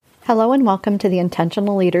Hello and welcome to the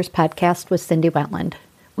Intentional Leaders Podcast with Cindy Wetland.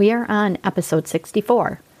 We are on episode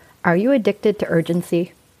 64. Are you addicted to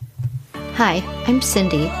urgency? Hi, I'm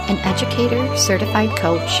Cindy, an educator, certified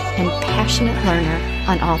coach, and passionate learner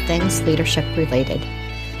on all things leadership related.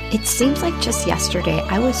 It seems like just yesterday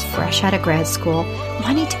I was fresh out of grad school,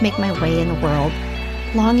 wanting to make my way in the world,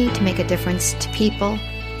 longing to make a difference to people,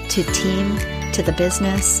 to team, to the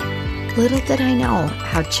business. Little did I know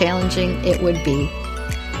how challenging it would be.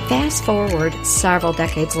 Fast forward several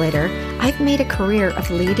decades later, I've made a career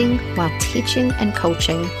of leading while teaching and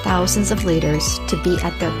coaching thousands of leaders to be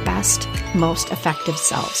at their best, most effective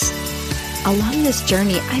selves. Along this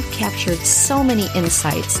journey, I've captured so many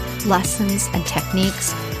insights, lessons, and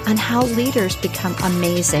techniques on how leaders become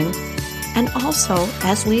amazing, and also,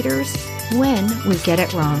 as leaders, when we get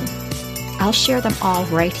it wrong. I'll share them all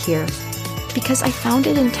right here, because I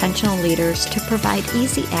founded Intentional Leaders to provide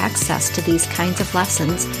easy access to these kinds of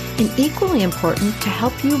lessons, and equally important, to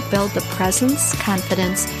help you build the presence,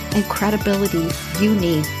 confidence, and credibility you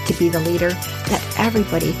need to be the leader that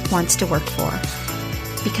everybody wants to work for.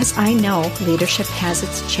 Because I know leadership has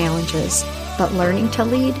its challenges, but learning to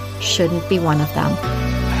lead shouldn't be one of them.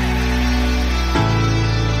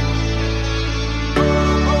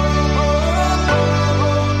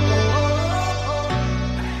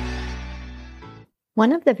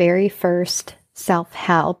 One of the very first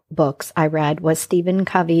self-help books I read was Stephen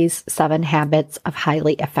Covey's 7 Habits of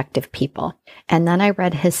Highly Effective People. And then I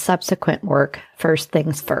read his subsequent work, First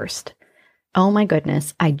Things First. Oh my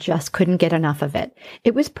goodness, I just couldn't get enough of it.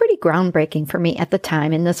 It was pretty groundbreaking for me at the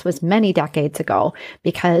time, and this was many decades ago,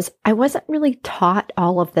 because I wasn't really taught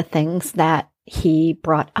all of the things that he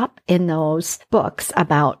brought up in those books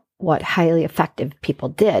about what highly effective people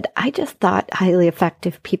did. I just thought highly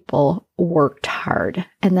effective people worked hard,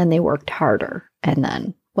 and then they worked harder, and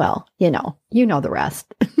then, well, you know the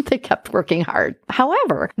rest. They kept working hard.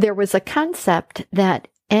 However, there was a concept that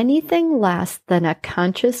anything less than a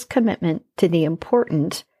conscious commitment to the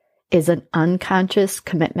important is an unconscious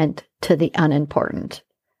commitment to the unimportant.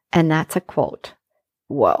 And that's a quote.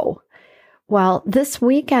 Whoa. Well, this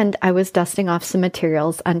weekend, I was dusting off some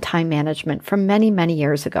materials on time management from many, many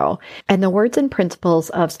years ago. And the words and principles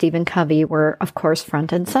of Stephen Covey were, of course,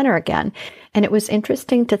 front and center again. And it was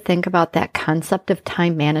interesting to think about that concept of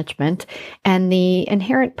time management, and the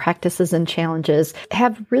inherent practices and challenges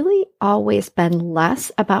have really always been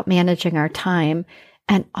less about managing our time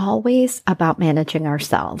and always about managing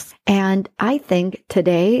ourselves. And I think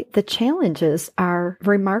today the challenges are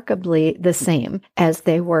remarkably the same as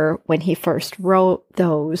they were when he first wrote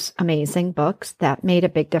those amazing books that made a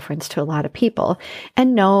big difference to a lot of people.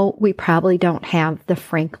 And no, we probably don't have the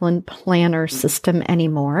Franklin planner system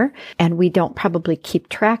anymore, and we don't probably keep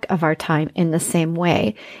track of our time in the same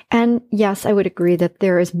way. And yes, I would agree that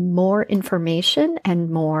there is more information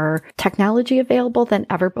and more technology available than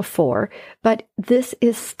ever before, but this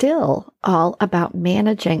is still all about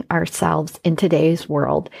managing ourselves in today's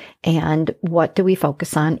world, and what do we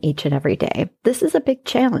focus on each and every day. This is a big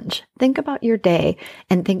challenge. Think about your day,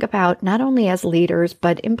 and think about not only as leaders,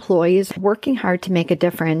 but employees working hard to make a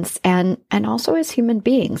difference, and also as human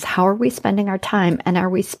beings. How are we spending our time, and are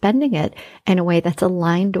we spending it in a way that's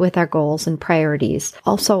aligned with our goals and priorities,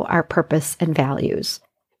 also our purpose and values?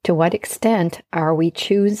 To what extent are we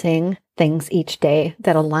choosing things each day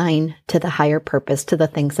that align to the higher purpose, to the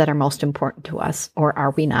things that are most important to us, or are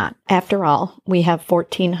we not? After all, we have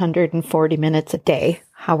 1,440 minutes a day.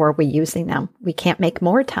 How are we using them? We can't make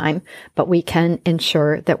more time, but we can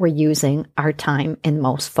ensure that we're using our time in the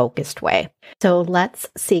most focused way. So let's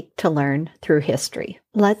seek to learn through history.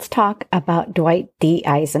 Let's talk about Dwight D.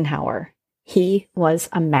 Eisenhower. He was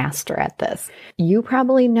a master at this. You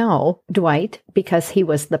probably know Dwight because he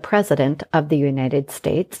was the president of the United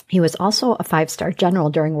States. He was also a 5-star general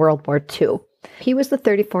during World War II. He was the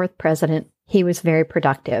 34th president. He was very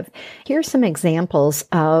productive. Here's some examples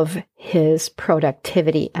of his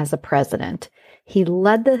productivity as a president. He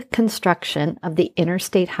led the construction of the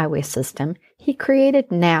interstate highway system. He created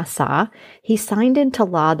NASA. He signed into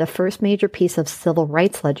law the first major piece of civil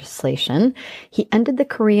rights legislation. He ended the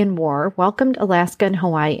Korean War, welcomed Alaska and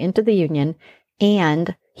Hawaii into the Union,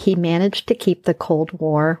 and he managed to keep the Cold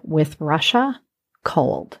War with Russia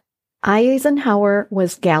cold. Eisenhower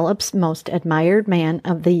was Gallup's most admired man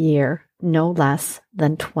of the year, no less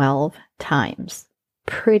than 12 times.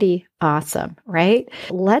 Pretty awesome, right?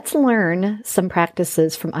 Let's learn some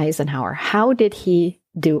practices from Eisenhower. How did he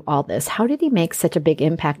do all this? How did he make such a big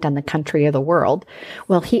impact on the country or the world?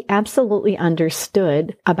 Well, he absolutely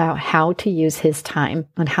understood about how to use his time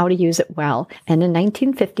and how to use it well. And in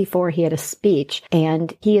 1954, he had a speech,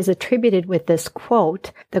 and he is attributed with this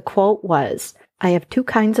quote. The quote was, "I have two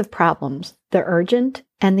kinds of problems, the urgent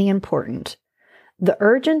and the important. The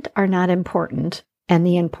urgent are not important, and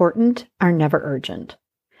the important are never urgent."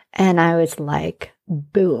 And I was like,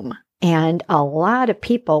 boom. And a lot of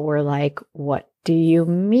people were like, what do you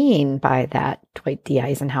mean by that, Dwight D.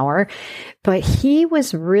 Eisenhower? But he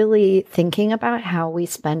was really thinking about how we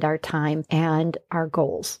spend our time and our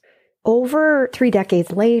goals. Over 3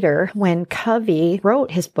 decades later, when Covey wrote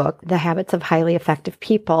his book, The Habits of Highly Effective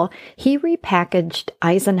People, he repackaged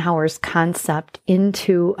Eisenhower's concept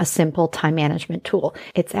into a simple time management tool.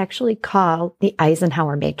 It's actually called the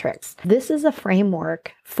Eisenhower Matrix. This is a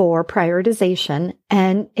framework for prioritization,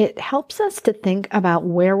 and it helps us to think about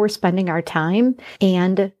where we're spending our time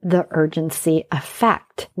and the urgency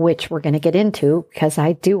effect, which we're going to get into because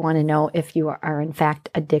I do want to know if you are in fact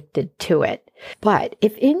addicted to it. But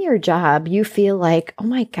if in your job you feel like, oh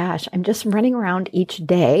my gosh, I'm just running around each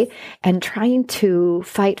day and trying to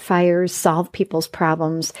fight fires, solve people's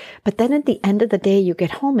problems, but then at the end of the day you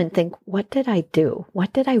get home and think, what did I do?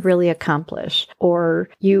 What did I really accomplish? Or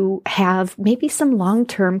you have maybe some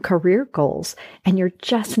long-term career goals and you're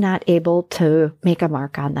just not able to make a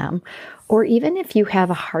mark on them. Or even if you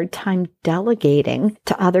have a hard time delegating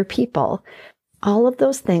to other people, all of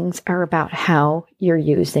those things are about how you're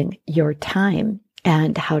using your time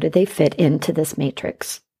and how do they fit into this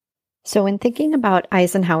matrix. So in thinking about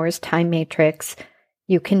Eisenhower's time matrix,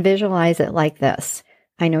 you can visualize it like this.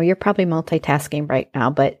 I know you're probably multitasking right now,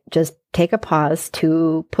 but just take a pause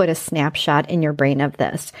to put a snapshot in your brain of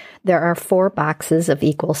this. There are 4 boxes of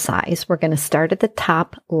equal size. We're going to start at the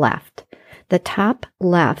top left. The top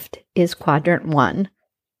left is quadrant 1,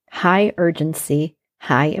 high urgency,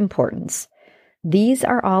 high importance. These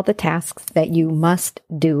are all the tasks that you must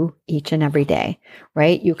do each and every day,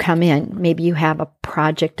 right? You come in, maybe you have a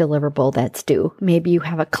project deliverable that's due. Maybe you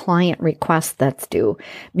have a client request that's due.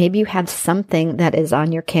 Maybe you have something that is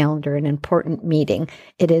on your calendar, an important meeting.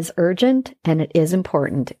 It is urgent and it is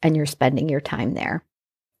important, and you're spending your time there.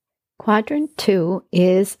 Quadrant 2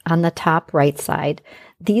 is on the top right side.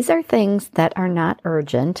 These are things that are not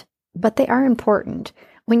urgent, but they are important.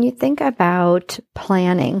 When you think about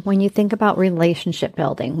planning, when you think about relationship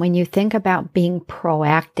building, when you think about being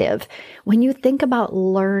proactive, when you think about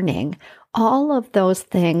learning, all of those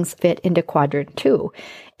things fit into quadrant 2.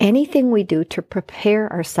 Anything we do to prepare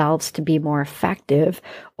ourselves to be more effective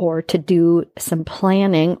or to do some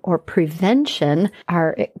planning or prevention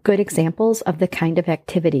are good examples of the kind of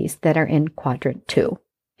activities that are in quadrant 2.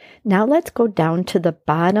 Now let's go down to the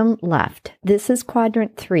bottom left. This is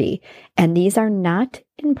quadrant 3, and these are not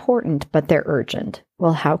important, but they're urgent.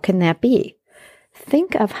 Well, how can that be?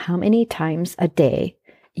 Think of how many times a day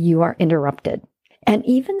you are interrupted. And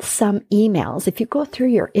even some emails, if you go through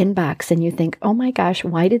your inbox and you think, oh my gosh,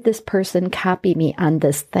 why did this person copy me on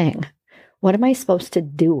this thing? What am I supposed to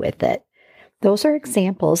do with it? Those are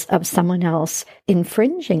examples of someone else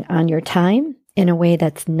infringing on your time in a way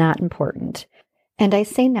that's not important. And I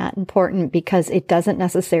say not important because it doesn't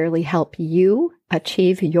necessarily help you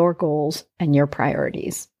achieve your goals and your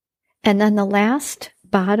priorities. And then the last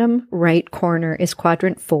bottom right corner is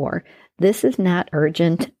quadrant 4. This is not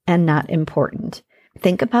urgent and not important.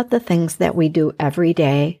 Think about the things that we do every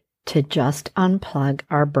day to just unplug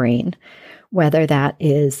our brain, whether that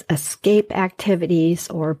is escape activities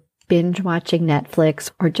or binge watching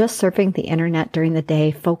Netflix or just surfing the internet during the day,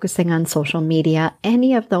 focusing on social media,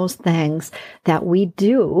 any of those things that we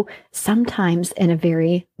do sometimes in a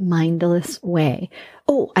very mindless way.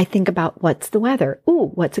 Oh, I think about what's the weather?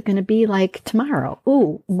 Ooh, what's it going to be like tomorrow?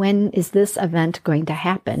 Ooh, when is this event going to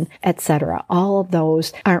happen, etc. All of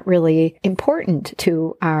those aren't really important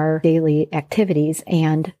to our daily activities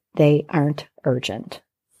and they aren't urgent.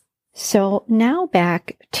 So now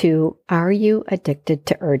back to, are you addicted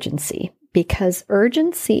to urgency? Because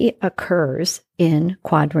urgency occurs in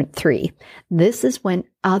quadrant 3. This is when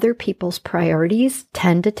other people's priorities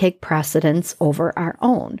tend to take precedence over our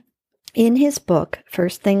own. In his book,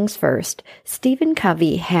 First Things First, Stephen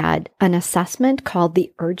Covey had an assessment called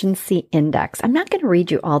the Urgency Index. I'm not going to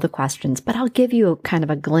read you all the questions, but I'll give you kind of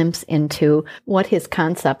a glimpse into what his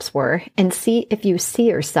concepts were and see if you see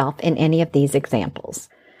yourself in any of these examples.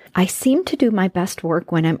 I seem to do my best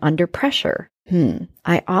work when I'm under pressure.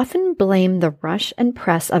 I often blame the rush and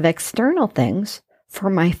press of external things for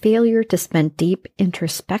my failure to spend deep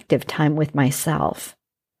introspective time with myself.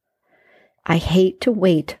 I hate to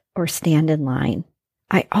wait or stand in line.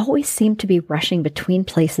 I always seem to be rushing between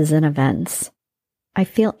places and events. I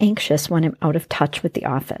feel anxious when I'm out of touch with the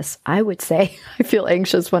office. I would say I feel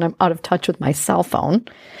anxious when I'm out of touch with my cell phone.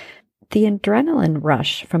 The adrenaline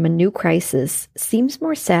rush from a new crisis seems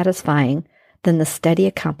more satisfying than the steady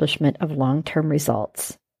accomplishment of long-term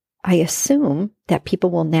results. I assume that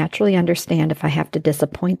people will naturally understand if I have to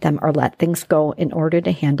disappoint them or let things go in order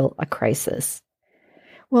to handle a crisis.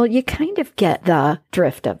 Well, you kind of get the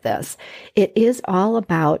drift of this. It is all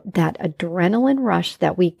about that adrenaline rush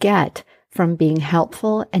that we get from being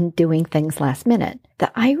helpful and doing things last minute. The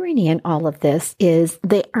irony in all of this is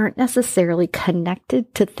they aren't necessarily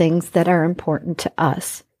connected to things that are important to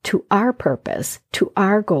us, to our purpose, to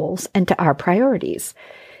our goals, and to our priorities.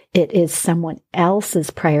 It is someone else's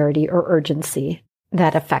priority or urgency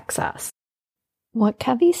that affects us. What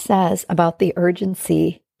Covey says about the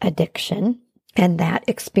urgency addiction and that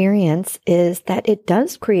experience is that it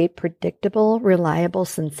does create predictable, reliable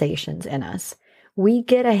sensations in us. We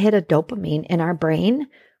get a hit of dopamine in our brain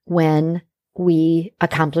when we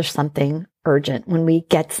accomplish something urgent, when we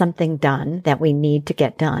get something done that we need to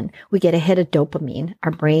get done. We get a hit of dopamine.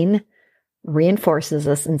 Our brain reinforces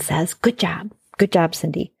us and says, good job,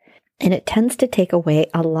 Cindy. And it tends to take away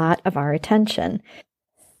a lot of our attention.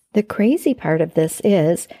 The crazy part of this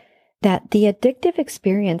is that the addictive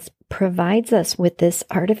experience provides us with this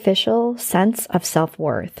artificial sense of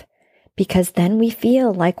self-worth, because then we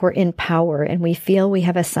feel like we're in power and we feel we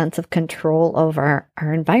have a sense of control over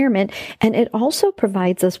our environment. And it also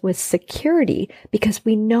provides us with security because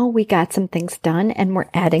we know we got some things done and we're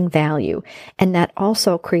adding value. And that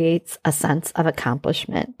also creates a sense of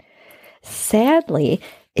accomplishment. Sadly,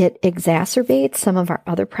 it exacerbates some of our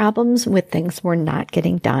other problems with things we're not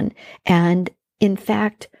getting done. And in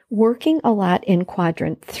fact, working a lot in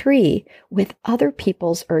quadrant 3 with other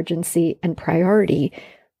people's urgency and priority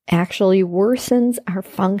actually worsens our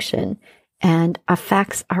function and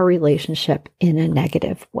affects our relationship in a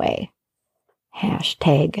negative way.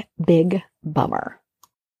 #big bummer.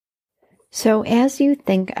 So as you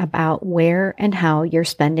think about where and how you're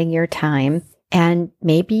spending your time, and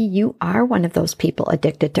maybe you are one of those people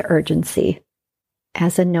addicted to urgency.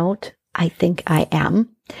 As a note, I think I am.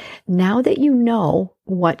 Now that you know,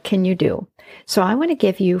 what can you do? So I want to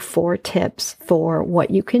give you 4 tips for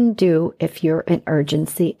what you can do if you're an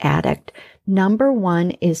urgency addict. Number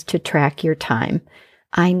 1 is to track your time.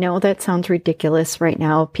 I know that sounds ridiculous right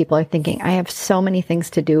now. People are thinking, I have so many things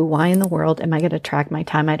to do. Why in the world am I going to track my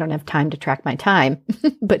time? I don't have time to track my time.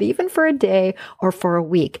 But even for a day or for a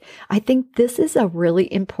week, I think this is a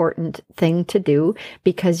really important thing to do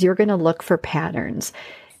because you're going to look for patterns.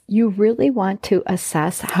 You really want to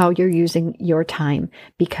assess how you're using your time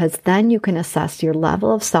because then you can assess your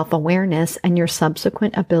level of self-awareness and your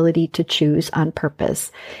subsequent ability to choose on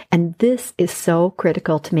purpose. And this is so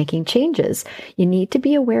critical to making changes. You need to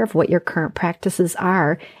be aware of what your current practices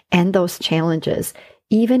are and those challenges,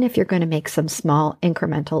 even if you're going to make some small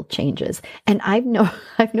incremental changes. And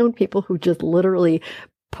I've known people who just literally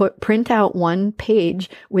print out one page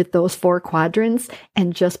with those 4 quadrants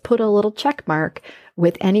and just put a little check mark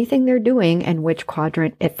with anything they're doing and which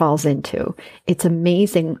quadrant it falls into. It's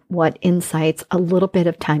amazing what insights a little bit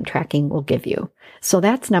of time tracking will give you. So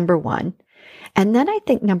that's number 1. And then I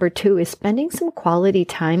think number 2 is spending some quality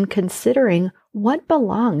time considering what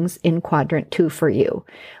belongs in quadrant 2 for you.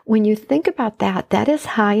 When you think about that, that is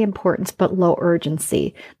high importance but low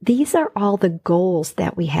urgency. These are all the goals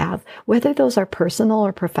that we have, whether those are personal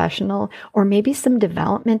or professional, or maybe some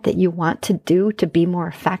development that you want to do to be more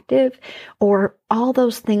effective, or all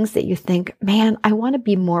those things that you think, man, I want to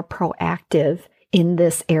be more proactive in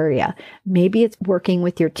this area. Maybe it's working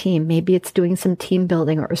with your team. Maybe it's doing some team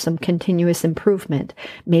building or some continuous improvement.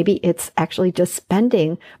 Maybe it's actually just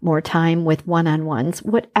spending more time with one-on-ones.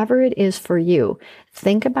 Whatever it is for you,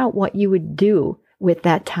 think about what you would do with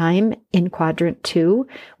that time in quadrant 2,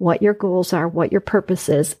 what your goals are, what your purpose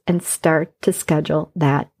is, and start to schedule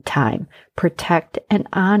that time. Protect and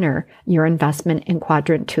honor your investment in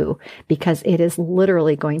quadrant 2 because it is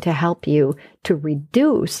literally going to help you to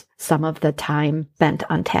reduce some of the time spent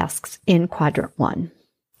on tasks in quadrant 1.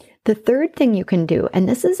 The third thing you can do, and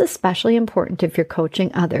this is especially important if you're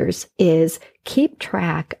coaching others, is keep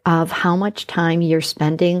track of how much time you're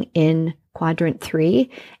spending in quadrant 3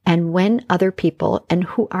 and when other people, and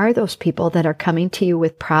who are those people that are coming to you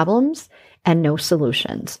with problems and no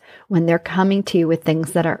solutions. When they're coming to you with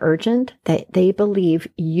things that are urgent, that they believe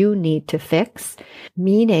you need to fix,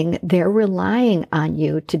 meaning they're relying on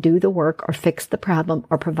you to do the work or fix the problem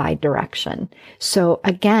or provide direction. So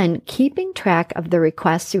again, keeping track of the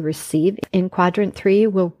requests you receive in quadrant 3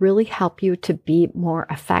 will really help you to be more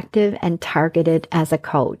effective and targeted as a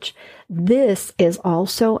coach. This is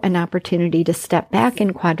also an opportunity to step back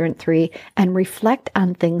in quadrant 3 and reflect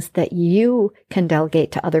on things that you can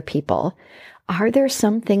delegate to other people. Are there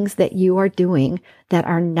some things that you are doing that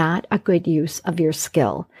are not a good use of your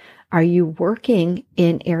skill? Are you working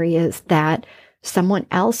in areas that someone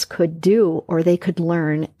else could do or they could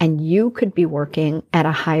learn, and you could be working at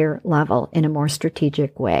a higher level in a more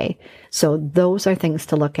strategic way? So those are things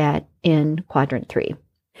to look at in quadrant 3.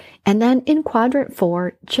 And then in quadrant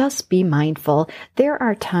 4, just be mindful. There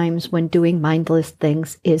are times when doing mindless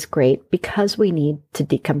things is great because we need to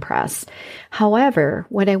decompress. However,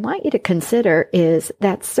 what I want you to consider is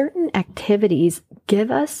that certain activities give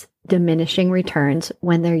us diminishing returns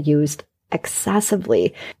when they're used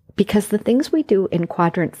excessively, because the things we do in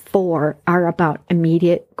quadrant 4 are about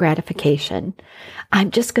immediate gratification. I'm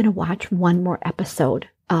just going to watch one more episode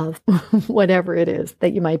of whatever it is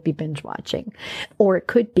that you might be binge watching. Or it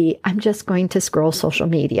could be, I'm just going to scroll social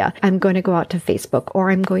media. I'm going to go out to Facebook, or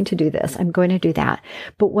I'm going to do this. I'm going to do that.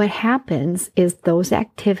 But what happens is those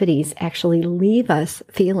activities actually leave us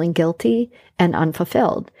feeling guilty and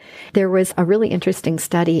unfulfilled. There was a really interesting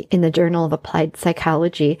study in the Journal of Applied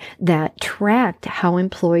Psychology that tracked how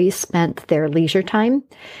employees spent their leisure time.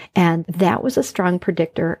 And that was a strong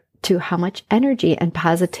predictor to how much energy and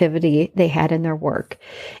positivity they had in their work.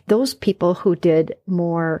 Those people who did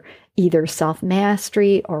more either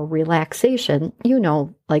self-mastery or relaxation,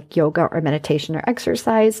 like yoga or meditation or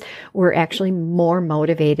exercise, were actually more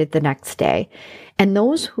motivated the next day. And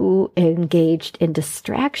those who engaged in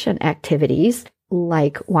distraction activities,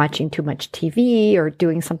 like watching too much TV or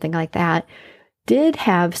doing something like that, did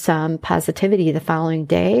have some positivity the following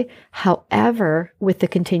day. However, with the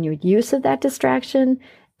continued use of that distraction,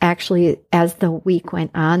 actually, as the week went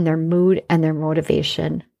on, their mood and their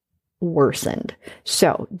motivation worsened.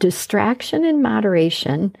 So distraction in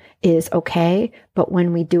moderation is okay, but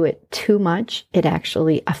when we do it too much, it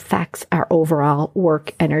actually affects our overall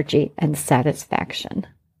work energy and satisfaction.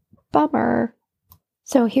 Bummer.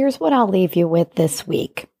 So here's what I'll leave you with this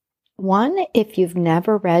week. 1, if you've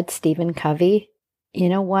never read Stephen Covey, you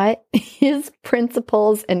know what? His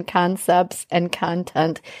principles and concepts and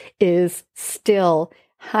content is still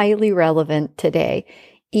highly relevant today.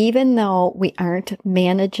 Even though we aren't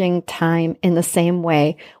managing time in the same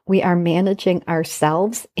way, we are managing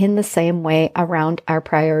ourselves in the same way around our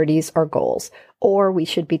priorities or goals, or we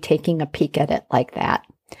should be taking a peek at it like that.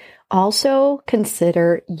 Also,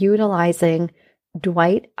 consider utilizing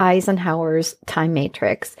Dwight Eisenhower's time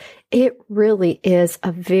matrix. It really is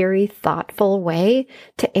a very thoughtful way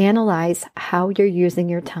to analyze how you're using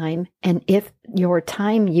your time and if your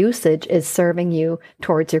time usage is serving you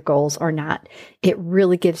towards your goals or not. It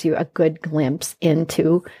really gives you a good glimpse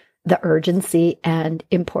into the urgency and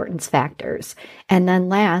importance factors. And then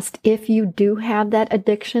last, if you do have that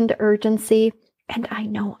addiction to urgency, and I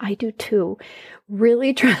know I do too,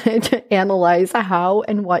 really try to analyze how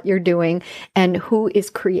and what you're doing and who is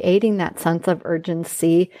creating that sense of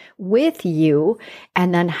urgency with you.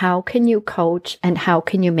 And then how can you coach and how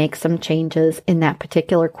can you make some changes in that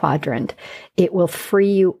particular quadrant? It will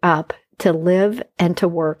free you up to live and to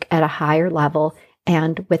work at a higher level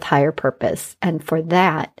and with higher purpose. And for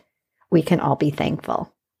that, we can all be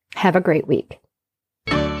thankful. Have a great week.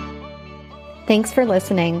 Thanks for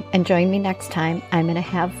listening, and join me next time. I'm going to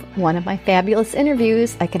have one of my fabulous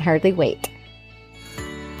interviews. I can hardly wait.